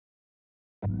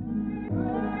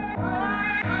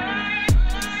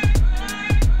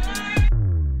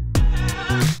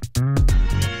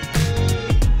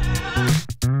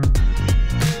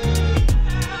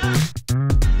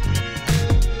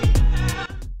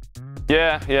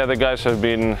Yeah, the guys have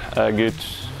been good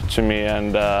to me,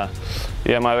 and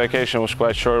yeah, my vacation was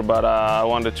quite short, but I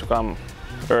wanted to come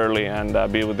early and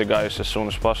be with the guys as soon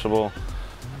as possible.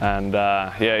 And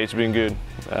yeah, it's been good.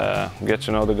 Get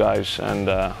to know the guys, and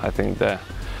I think the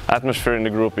atmosphere in the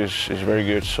group is very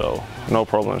good, so no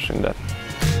problems in that.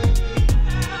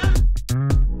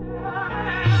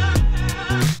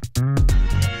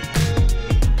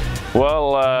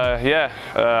 Well, yeah,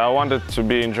 I wanted to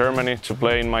be in Germany to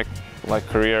play in my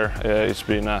career. It's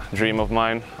been a dream of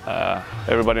mine.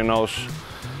 Everybody knows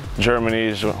Germany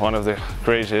is one of the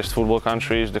craziest football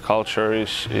countries. The culture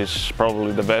is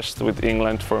probably the best, with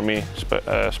England for me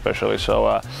especially.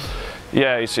 So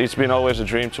yeah, it's been always a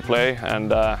dream to play, and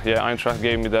yeah, Eintracht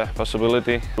gave me the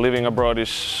possibility. Living abroad is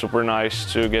super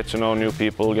nice to get to know new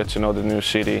people, get to know the new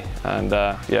city, and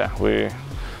yeah,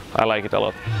 I like it a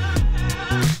lot.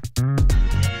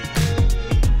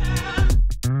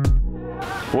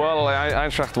 Well,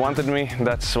 Eintracht wanted me.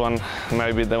 That's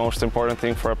maybe the most important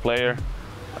thing for a player,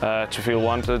 to feel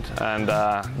wanted, and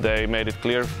they made it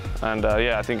clear. And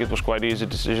yeah, I think it was quite an easy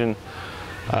decision.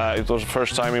 It was the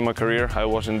first time in my career I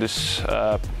was in this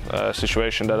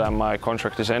situation that my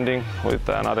contract is ending with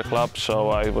another club,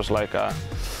 so it was like a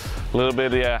little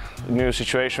bit, yeah, new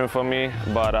situation for me.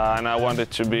 But and I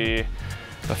wanted to be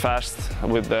fast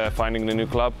with finding the new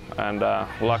club, and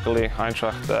luckily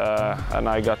Eintracht and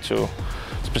I got to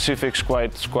specifics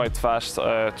quite fast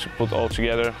to put all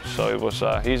together, so it was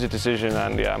an easy decision,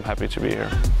 and yeah, I'm happy to be here.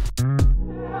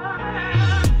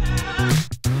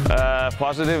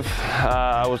 Positive,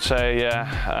 I would say,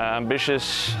 yeah,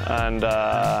 ambitious, and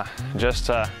just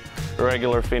a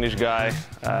regular Finnish guy,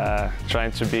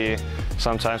 trying to be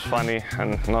sometimes funny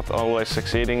and not always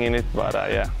succeeding in it, but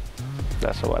yeah,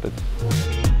 that's about it.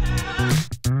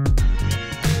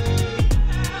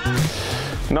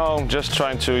 No, just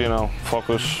trying to, you know,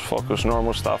 focus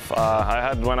normal stuff. I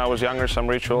had, when I was younger, some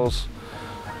rituals.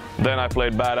 Then I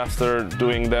played bad after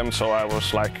doing them, so I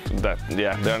was like, that,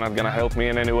 yeah, they're not gonna help me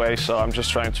in any way. So I'm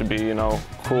just trying to be, you know,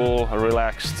 cool,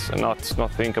 relaxed, and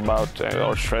not think about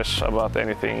or stress about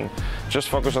anything. Just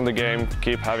focus on the game,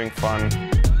 keep having fun.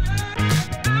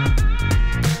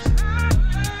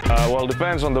 Well,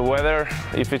 depends on the weather.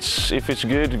 If it's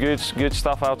good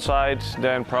stuff outside,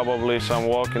 then probably some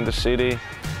walk in the city,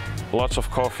 lots of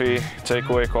coffee,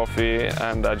 takeaway coffee,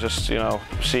 and just, you know,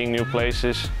 seeing new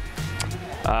places.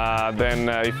 Then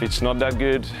if it's not that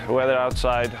good weather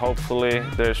outside, hopefully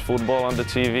there's football on the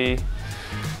TV.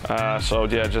 So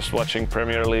yeah, just watching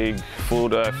Premier League,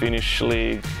 Finnish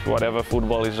League, whatever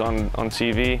football is on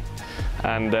TV.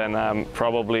 And then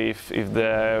probably if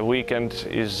the weekend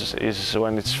is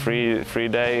when it's free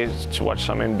day, to watch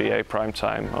some NBA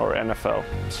primetime or NFL.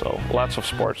 So lots of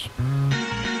sports.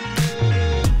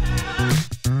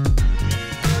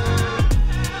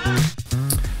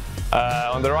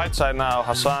 On the right side now,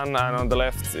 Hassan, and on the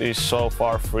left is so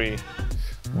far free.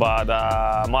 But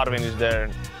Marvin is there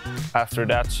after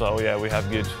that, so yeah, we have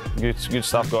good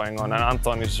stuff going on. And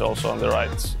Anton is also on the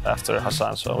right after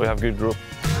Hassan, so we have good group.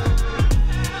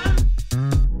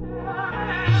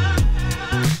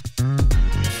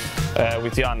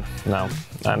 With Jan now,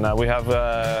 and we have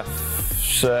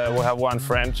one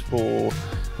friend who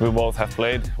we both have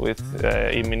played with,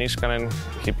 Immi Niskanen.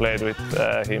 He played with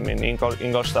him in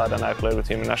Ingolstadt, and I played with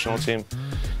him in national team.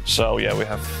 So yeah, we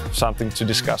have something to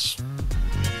discuss.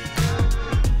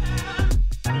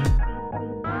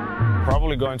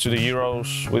 Probably going to the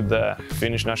Euros with the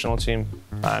Finnish national team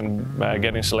and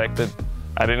getting selected.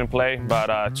 I didn't play,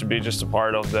 but to be just a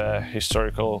part of the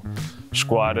historical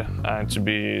squad and to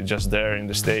be just there in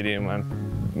the stadium and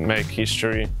make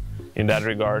history in that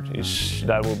regard,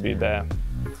 that would be the...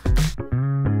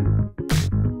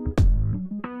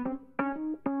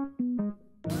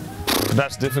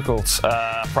 That's difficult.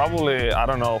 Probably, I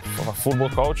don't know, a football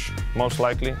coach, most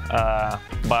likely.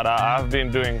 But I've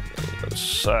been doing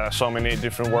so many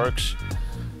different works.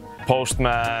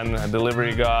 Postman,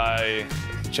 delivery guy,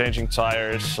 changing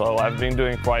tires. So I've been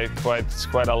doing quite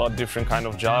a lot of different kind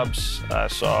of jobs.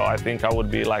 So I think I would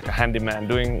be like a handyman,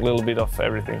 doing a little bit of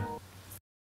everything.